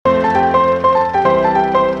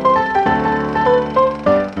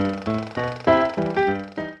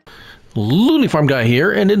Farm Guy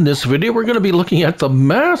here, and in this video we're going to be looking at the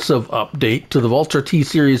massive update to the Valtra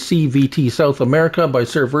T-Series CVT South America by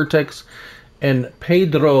SrVertex and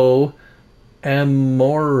Pedro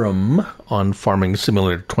Amorim on Farming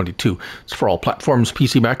Simulator 22. It's for all platforms,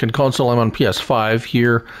 PC, Mac, and console. I'm on PS5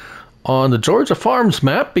 here on the Georgia Farms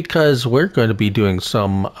map because we're going to be doing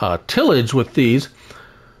some tillage with these.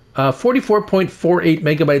 44.48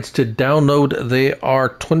 megabytes to download. They are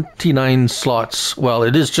 29 slots. Well,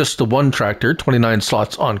 it is just the one tractor, 29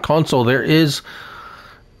 slots on console. There is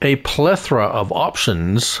a plethora of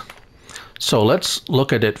options. So let's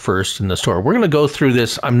look at it first in the store. We're going to go through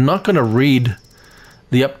this. I'm not going to read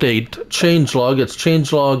the update changelog. It's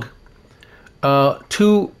changelog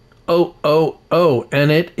 2000,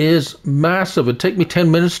 and it is massive. It'd take me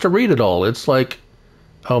 10 minutes to read it all. It's like,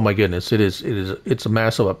 oh my goodness, it's a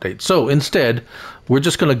massive update. So instead, we're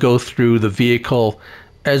just going to go through the vehicle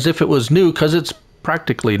as if it was new, because it's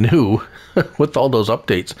practically new with all those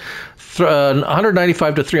updates.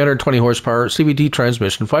 195 to 320 horsepower, CVT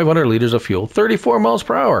transmission, 500 liters of fuel, 34 miles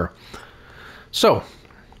per hour. So,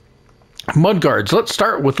 mudguards. Let's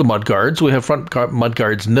start with the mudguards. We have front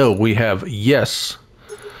mudguards, no. We have yes.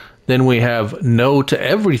 Then we have no to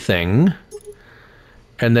everything.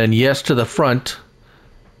 And then yes to the front.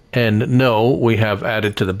 And no, we have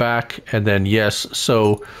added to the back, and then yes.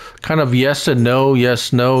 So kind of yes and no,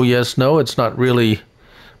 yes, no, yes, no. It's not really,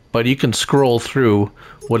 but you can scroll through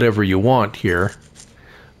whatever you want here.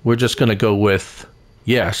 We're just going to go with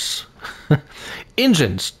yes.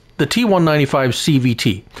 Engines, the T195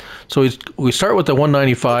 CVT. So we start with the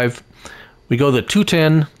 195. We go the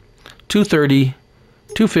 210, 230,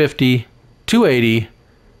 250, 280,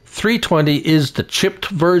 320 is the chipped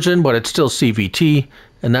version, but it's still CVT.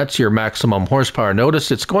 And that's your maximum horsepower.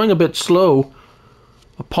 Notice it's going a bit slow.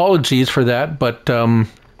 Apologies for that, but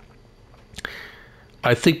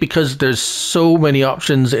I think because there's so many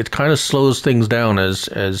options, it kind of slows things down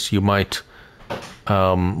as you might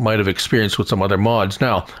have experienced with some other mods.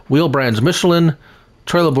 Now, wheel brands: Michelin,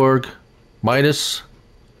 Trelleborg, Midas,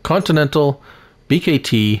 Continental,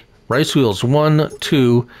 BKT, Rice Wheels 1,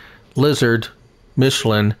 2, Lizard,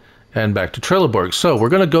 Michelin, and back to Trelleborg. So we're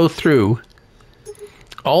going to go through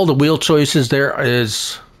all the wheel choices. There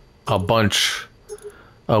is a bunch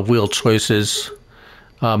of wheel choices.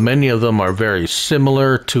 Many of them are very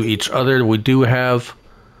similar to each other. We do have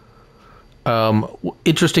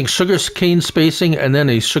interesting sugarcane spacing, and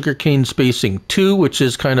then a sugarcane spacing 2, which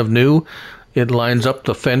is kind of new. It lines up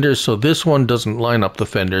the fenders, so this one doesn't line up the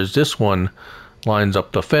fenders. This one lines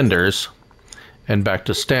up the fenders. And back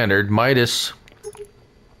to standard. Midas,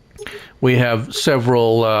 we have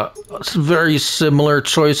several very similar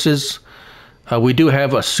choices. We do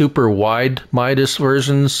have a super wide Midas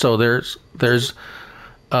version, so there's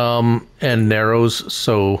and narrows.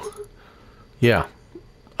 So yeah,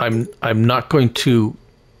 I'm not going to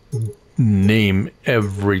name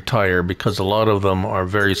every tire because a lot of them are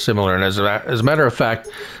very similar. And as a matter of fact,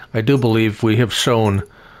 I do believe we have shown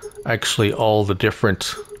actually all the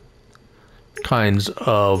different kinds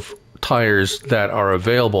of tires that are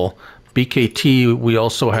available. BKT, we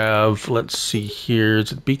also have, let's see here,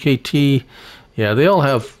 is it BKT? Yeah, they all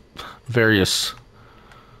have various,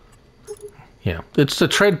 yeah, it's the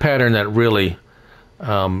tread pattern that really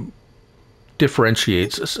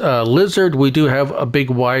differentiates. Lizard, we do have a big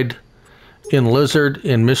wide in Lizard.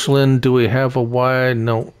 In Michelin, do we have a wide?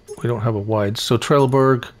 No, we don't have a wide. So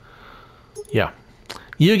Trelleborg, yeah.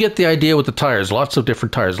 You get the idea with the tires, lots of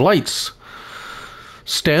different tires. Lights,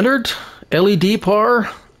 standard, LED par,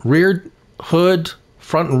 rear, hood,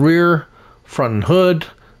 front and rear, front and hood,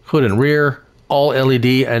 hood and rear, all LED.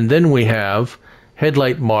 And then we have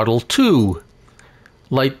headlight model 2,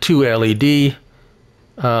 light 2 LED,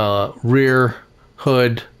 rear,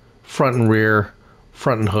 hood, front and rear,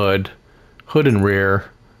 front and hood, hood and rear,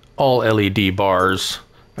 all LED bars,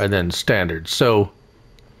 and then standard. So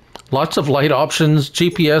lots of light options.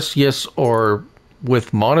 GPS, yes, or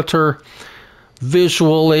with monitor.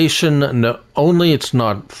 Visualization, no, only, it's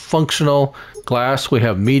not functional. Glass, we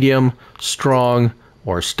have medium, strong,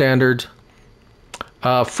 or standard.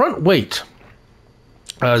 Front weight.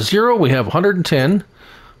 0, we have 110,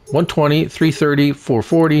 120, 330,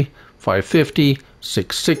 440, 550,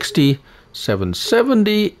 660,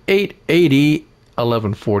 770, 880,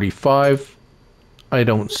 1145. I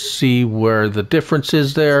don't see where the difference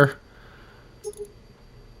is there.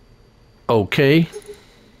 Okay.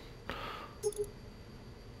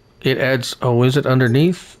 It adds, oh, is it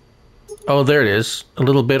underneath? Oh, there it is, a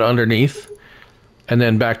little bit underneath. And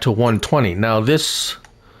then back to 120. Now this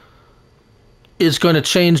is going to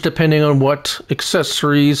change depending on what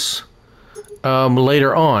accessories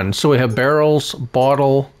later on. So we have barrels,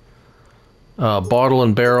 bottle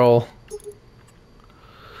and barrel.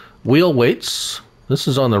 Wheel weights. This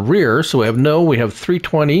is on the rear, so we have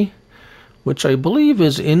 320, which I believe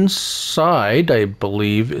is inside. I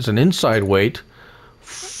believe is an inside weight.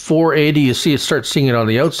 480. You see, it starts seeing it on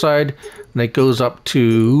the outside, and it goes up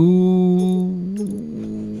to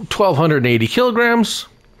 1,280 kilograms.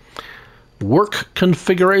 Work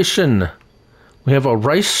configuration. We have a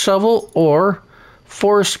rice shovel or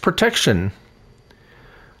forest protection.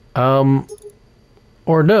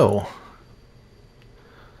 Or no.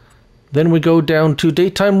 Then we go down to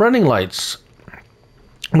daytime running lights,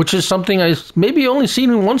 which is something I maybe only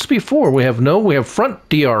seen once before. We have front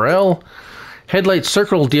DRL, headlight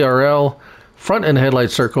circle DRL, front and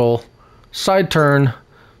headlight circle, side turn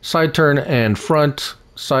and front,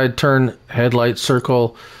 side turn, headlight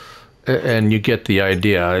circle, and you get the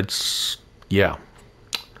idea. It's, yeah.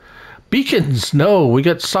 Beacons, no, we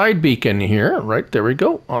got side beacon here, right, there we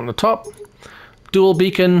go, on the top. Dual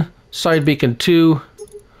beacon, side beacon 2,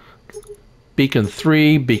 beacon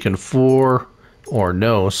 3, beacon 4, or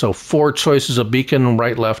no. So 4 choices of beacon,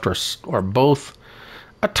 right, left, or both.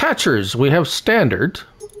 Attachers, we have standard.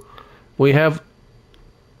 We have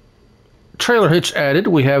trailer hitch added.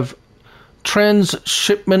 We have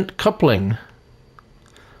transshipment coupling.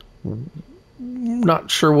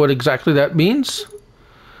 Not sure what exactly that means.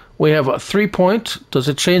 We have a 3-point. Does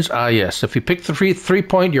it change? Ah, yes. If you pick the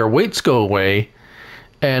 3-point, your weights go away,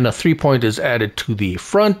 and a 3-point is added to the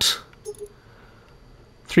front.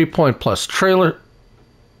 3-point plus trailer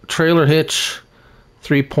hitch,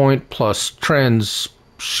 3-point plus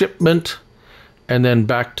transshipment, and then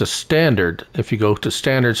back to standard if you go to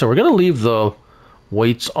standard. So we're going to leave the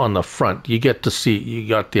weights on the front. You get to see, you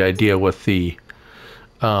got the idea with the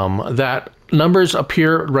that numbers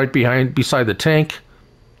appear right beside the tank.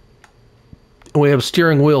 We have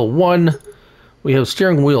steering wheel 1, we have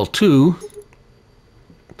steering wheel 2,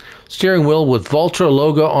 steering wheel with Valtra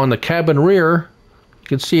logo on the cabin rear. You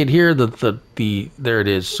can see it here, there it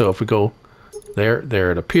is. So if we go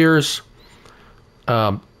there it appears.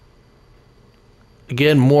 Again,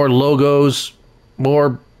 more logos,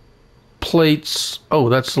 more plates. Oh,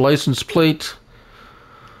 that's the license plate.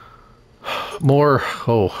 More,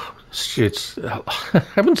 oh, it's, I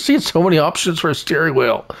haven't seen so many options for a steering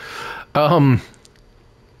wheel.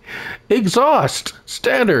 Exhaust,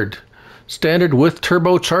 standard with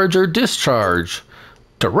turbocharger discharge,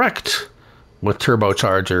 direct with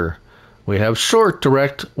turbocharger. We have short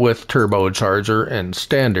direct with turbocharger and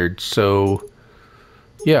standard. So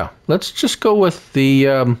yeah, let's just go with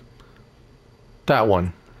the that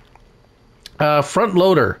one. Front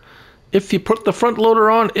loader. If you put the front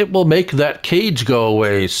loader on, it will make that cage go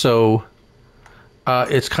away. So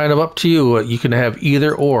it's kind of up to you. You can have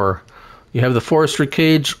either or. You have the forestry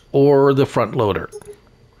cage or the front loader.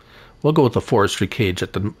 We'll go with the forestry cage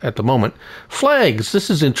at the moment. Flags. This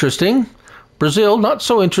is interesting. Brazil, not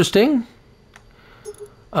so interesting.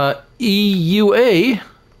 EUA.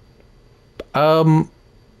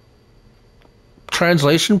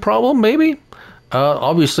 Translation problem, maybe.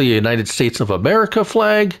 Obviously, United States of America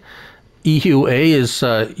flag. EUA is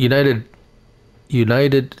EUEA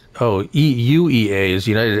is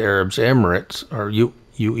United Arab Emirates, or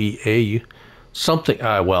UEA, something.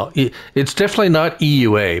 Well, it's definitely not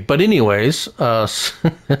EUA. But anyways,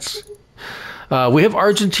 we have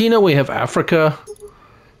Argentina, we have Africa,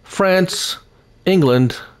 France,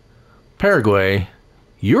 England, Paraguay,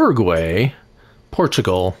 Uruguay,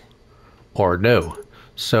 Portugal, or no.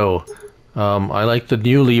 So I like the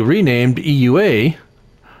newly renamed EUA.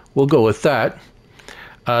 We'll go with that.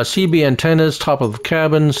 CB antennas, top of the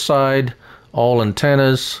cabin, side, all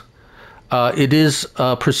antennas. It is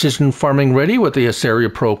precision farming ready with the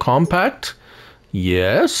Asaria Pro Compact.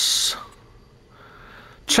 Yes.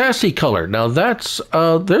 Chassis color. Now that's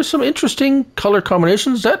there's some interesting color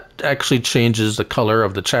combinations. That actually changes the color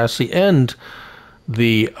of the chassis and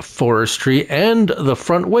the forestry and the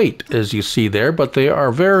front weight, as you see there. But they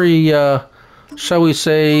are very, shall we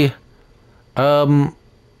say,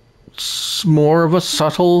 more of a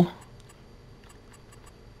subtle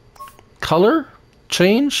color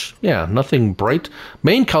change. Yeah, nothing bright.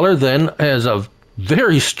 Main color then has a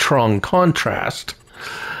very strong contrast.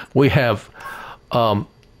 We have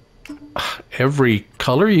every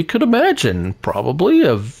color you could imagine, probably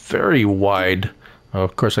a very wide.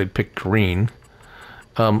 Of course, I'd pick green.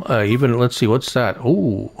 Even, let's see, what's that?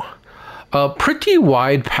 Oh, a pretty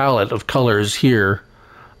wide palette of colors here.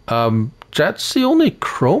 That's the only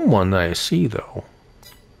chrome one that I see, though.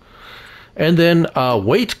 And then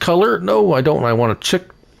weight color. No, I don't. I want to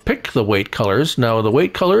pick the weight colors. Now, the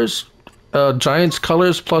weight colors, Giants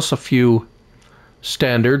colors plus a few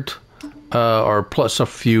standard, or plus a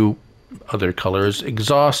few other colors.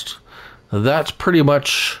 Exhaust, that's pretty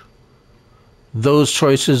much those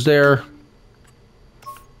choices there.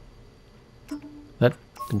 That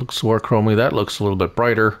looks more chromy. That looks a little bit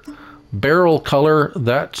brighter. Barrel color,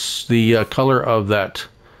 that's the color of that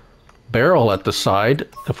barrel at the side.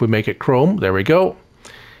 If we make it chrome, there we go.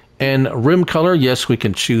 And rim color, yes, we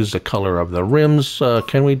can choose the color of the rims.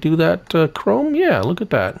 Can we do that chrome? Yeah, look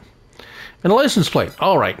at that. And a license plate.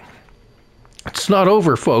 All right. It's not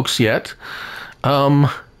over, folks, yet.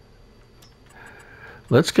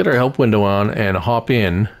 Let's get our help window on and hop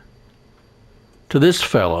in to this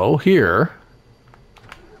fellow here.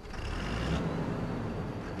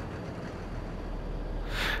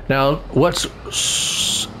 Now, what's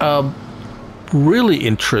really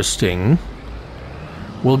interesting,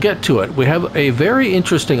 we'll get to it. We have a very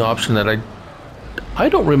interesting option that I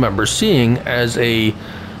don't remember seeing as a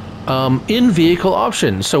in-vehicle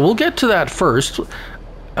option. So we'll get to that first.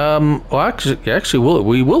 Well, actually,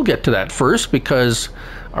 we will get to that first, because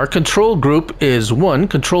our control group is 1.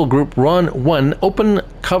 Control group run 1. Open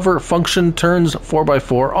cover function turns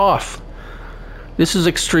 4x4 off. This is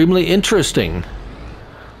extremely interesting.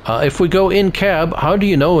 If we go in cab, how do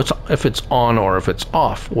you know if it's on or if it's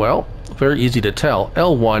off? Well, very easy to tell.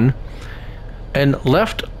 L1 and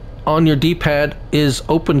left on your D-pad is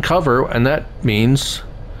open cover, and that means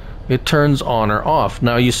it turns on or off.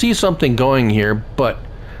 Now you see something going here, but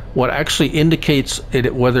what actually indicates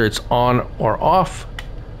whether it's on or off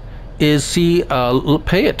is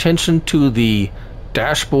pay attention to the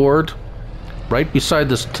dashboard right beside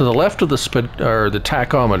this, to the left of the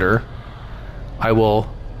tachometer. I will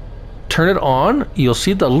turn it on. You'll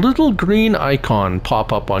see the little green icon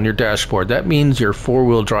pop up on your dashboard. That means your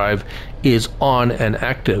four-wheel drive is on and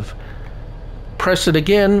active. Press it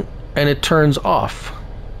again and it turns off.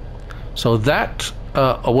 So that,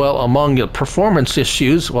 well, among the performance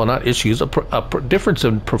issues, well, not issues, a difference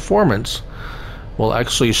in performance will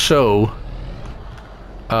actually show,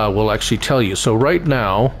 will actually tell you. So right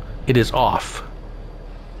now it is off.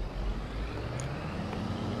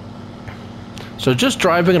 So just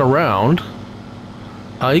driving it around,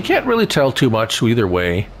 you can't really tell too much either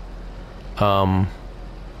way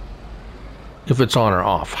if it's on or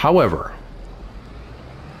off. However,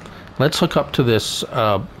 let's hook up to this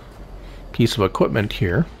piece of equipment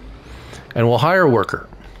here, and we'll hire a worker.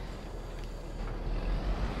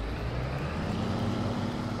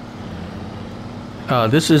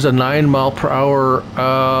 This is a 9 mile per hour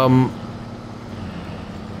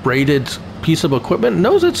rated piece of equipment.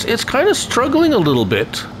 Notice it's kind of struggling a little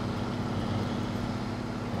bit.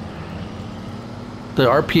 The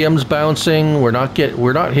RPM's bouncing. We're not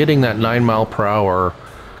hitting that 9 mile per hour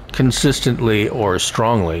consistently or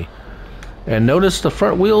strongly. And notice the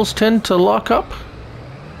front wheels tend to lock up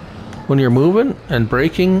when you're moving and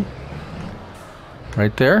braking.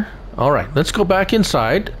 Right there. All right, let's go back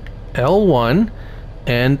inside. L1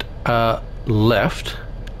 and left.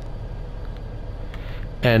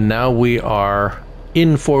 And now we are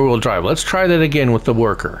in four-wheel drive. Let's try that again with the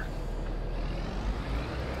worker.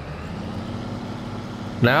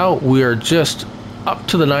 Now we are just up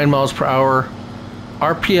to the 9 miles per hour.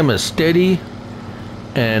 RPM is steady,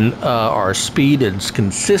 and our speed is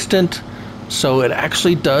consistent. So it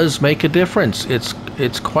actually does make a difference. It's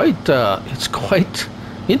quite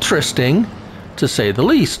interesting, to say the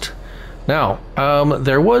least. Now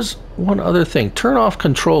there was one other thing. Turn off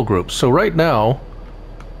control groups. So right now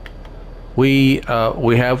we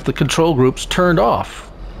have the control groups turned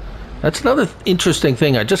off. That's another interesting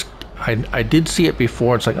thing. I did see it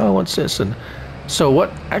before. It's like, oh, what's this? And so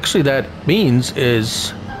what actually that means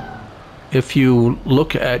is, if you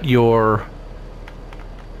look at your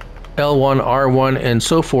L1, R1, and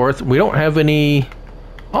so forth, we don't have any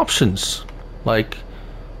options like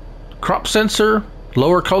crop sensor,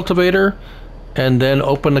 lower cultivator, and then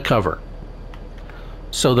open the cover.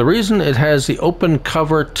 So the reason it has the open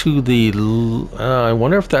cover to the, I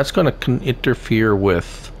wonder if that's going to interfere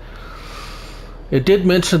with. It did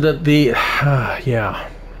mention that the, yeah.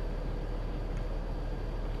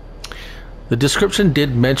 The description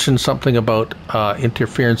did mention something about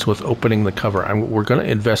interference with opening the cover. We're going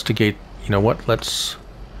to investigate. You know what? Let's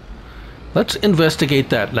investigate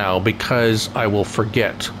that now, because I will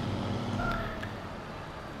forget.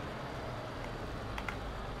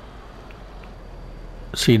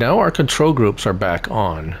 See, now our control groups are back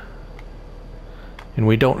on, and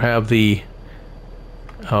we don't have the.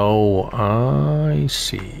 Oh, I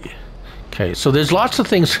see. Okay, so there's lots of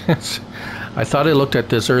things. I thought I looked at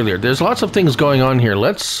this earlier. There's lots of things going on here.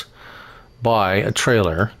 Let's buy a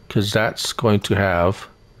trailer, because that's going to have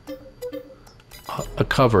a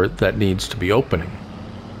cover that needs to be opening.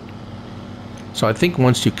 So I think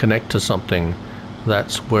once you connect to something,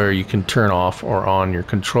 that's where you can turn off or on your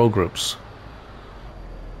control groups.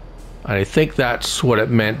 I think that's what it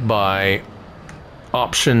meant by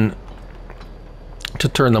option to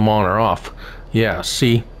turn them on or off. Yeah,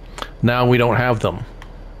 see, now we don't have them.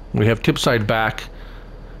 We have tip side back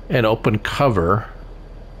and open cover.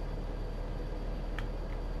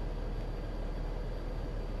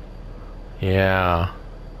 Yeah,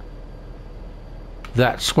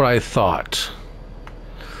 that's what I thought.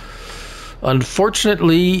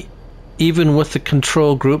 Unfortunately, even with the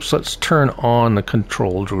control groups, let's turn on the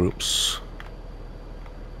control groups.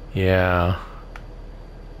 Yeah.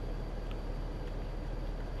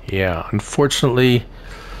 Yeah, unfortunately,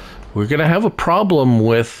 we're going to have a problem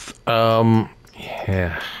with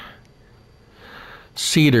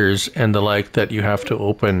cedars and the like that you have to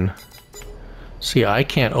open. See, I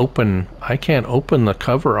can't open the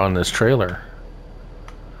cover on this trailer.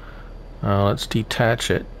 Let's detach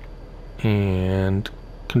it and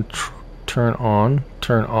turn on,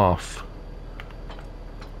 turn off.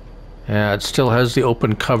 Yeah, it still has the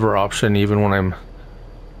open cover option even when I'm,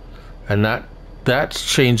 and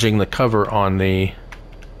that's changing the cover on the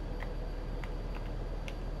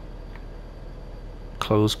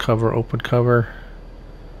close cover, open cover,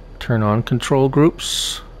 turn on control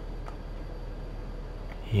groups.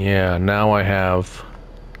 Yeah, now I have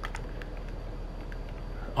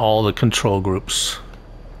all the control groups.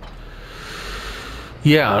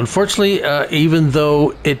 Yeah, unfortunately, even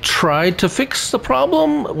though it tried to fix the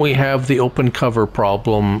problem, we have the open cover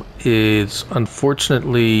problem. It's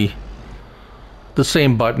unfortunately the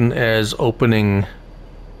same button as opening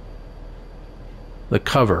the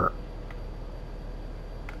cover.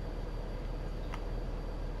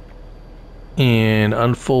 And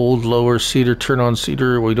unfold lower cedar, turn on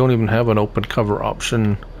cedar. We don't even have an open cover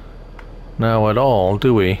option now at all,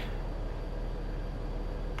 do we?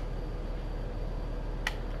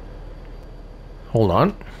 Hold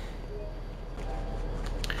on.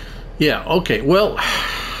 Yeah, okay. Well,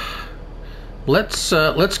 let's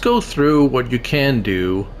go through what you can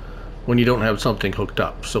do when you don't have something hooked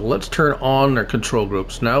up. So let's turn on our control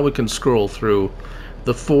groups. Now we can scroll through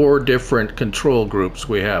the 4 different control groups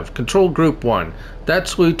we have. Control group 1,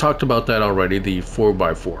 we talked about that already, the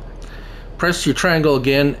 4x4. Press your triangle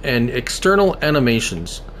again, and external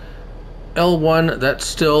animations. L1, that's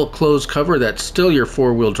still closed cover, that's still your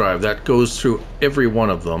 4-wheel drive. That goes through every one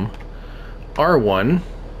of them. R1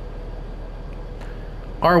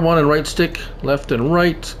 and right stick, left and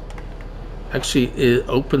right. Actually, it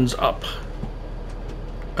opens up.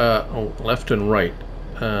 Left and right.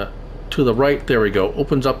 To the right, there we go.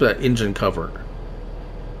 Opens up that engine cover.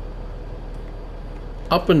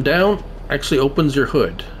 Up and down actually opens your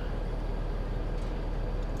hood.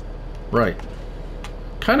 Right.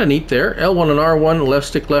 Kind of neat there. L1 and R1, left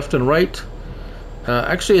stick, left and right.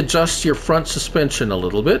 Actually adjusts your front suspension a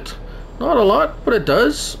little bit. Not a lot, but it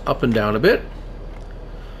does. Up and down a bit.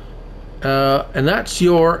 And that's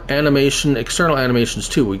your animation, external animations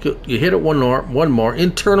too. You hit it one more.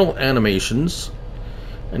 Internal animations.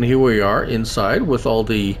 And here we are inside with all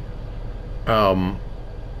the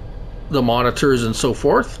monitors and so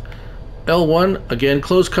forth. L1, again,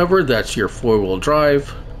 closed cover. That's your 4-wheel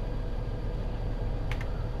drive.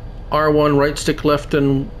 R1, right stick, left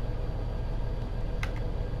and...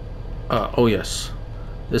 oh yes.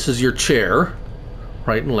 This is your chair.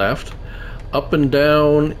 Right and left. Up and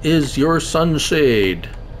down is your sunshade.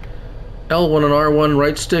 L1 and R1,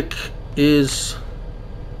 right stick is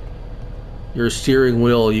your steering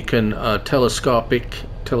wheel. You can telescopic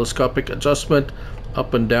adjustment.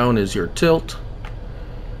 Up and down is your tilt.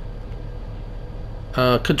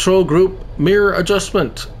 Control group mirror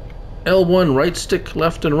adjustment. L1 right stick,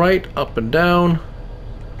 left and right, up and down.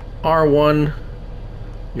 R1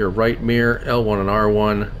 your right mirror. L1 and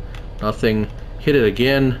R1 nothing. Hit it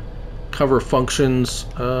again. Cover functions.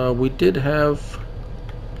 We did have,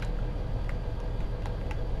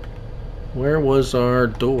 where was our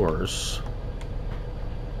doors?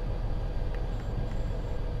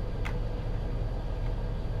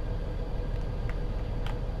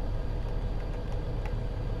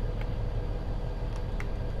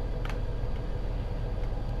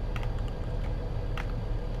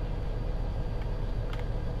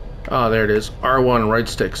 Ah, there it is. R1 right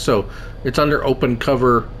stick. So it's under open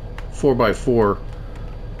cover 4x4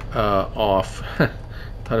 off.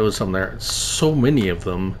 Thought it was something there. So many of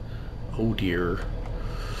them. Oh dear.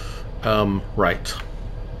 Right.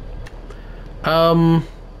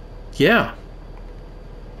 Yeah.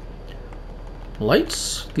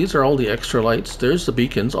 Lights. These are all the extra lights. There's the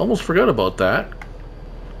beacons. Almost forgot about that.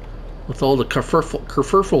 With all the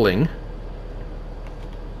kerfuffling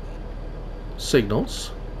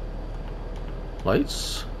signals.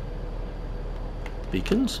 Lights.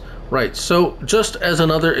 Beacons. Right, so just as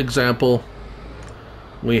another example,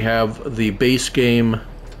 we have the base game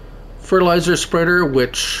fertilizer spreader,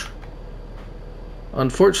 which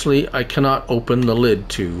unfortunately I cannot open the lid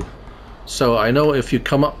to. So I know if you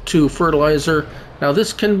come up to fertilizer, now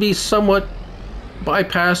this can be somewhat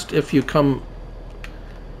bypassed if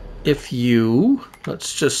you,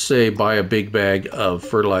 let's just say, buy a big bag of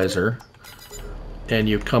fertilizer and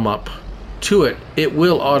you come up to it, it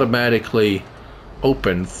will automatically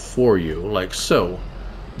open for you, like so.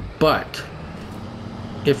 But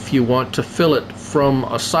if you want to fill it from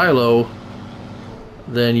a silo,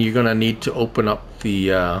 then you're gonna need to open up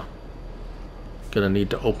the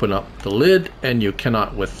lid, and you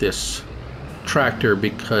cannot with this tractor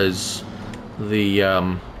because the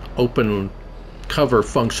open cover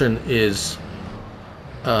function is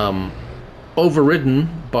overridden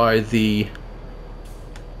by the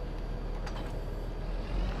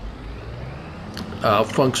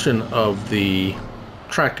function of the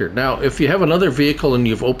tractor. Now, if you have another vehicle and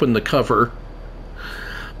you've opened the cover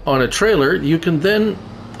on a trailer, you can then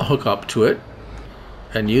hook up to it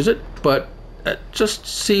and use it, but it just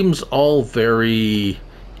seems all very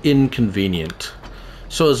inconvenient.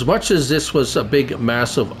 So as much as this was a big,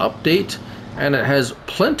 massive update, and it has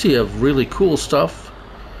plenty of really cool stuff,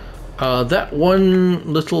 that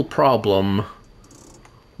one little problem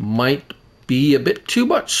might be a bit too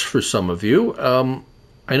much for some of you.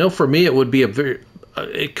 I know for me it would be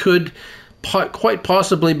it could quite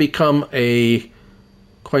possibly become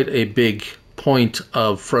quite a big point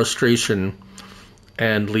of frustration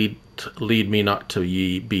and lead me not to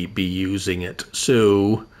be using it.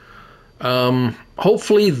 So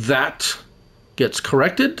hopefully that gets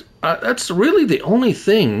corrected. That's really the only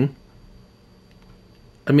thing.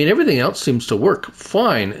 I mean, everything else seems to work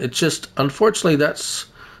fine. It's just, unfortunately, that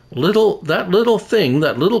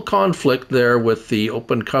little conflict there with the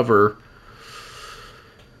open cover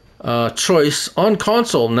choice on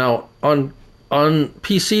console. Now on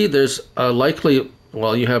PC, there's likely,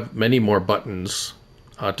 well, you have many more buttons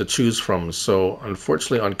to choose from. So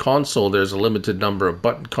unfortunately on console, there's a limited number of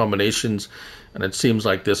button combinations, and it seems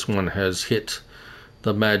like this one has hit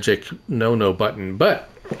the magic no button. But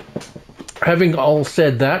having all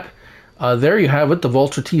said that, there you have it, the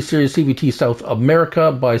Valtra T-Series CVT South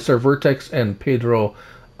America by SrVertex and Pedro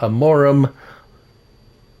Amorim.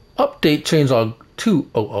 Update changelog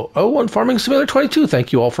 2000 on Farming Simulator 22.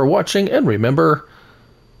 Thank you all for watching, and remember,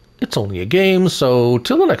 it's only a game, so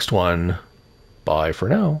till the next one, bye for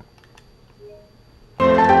now.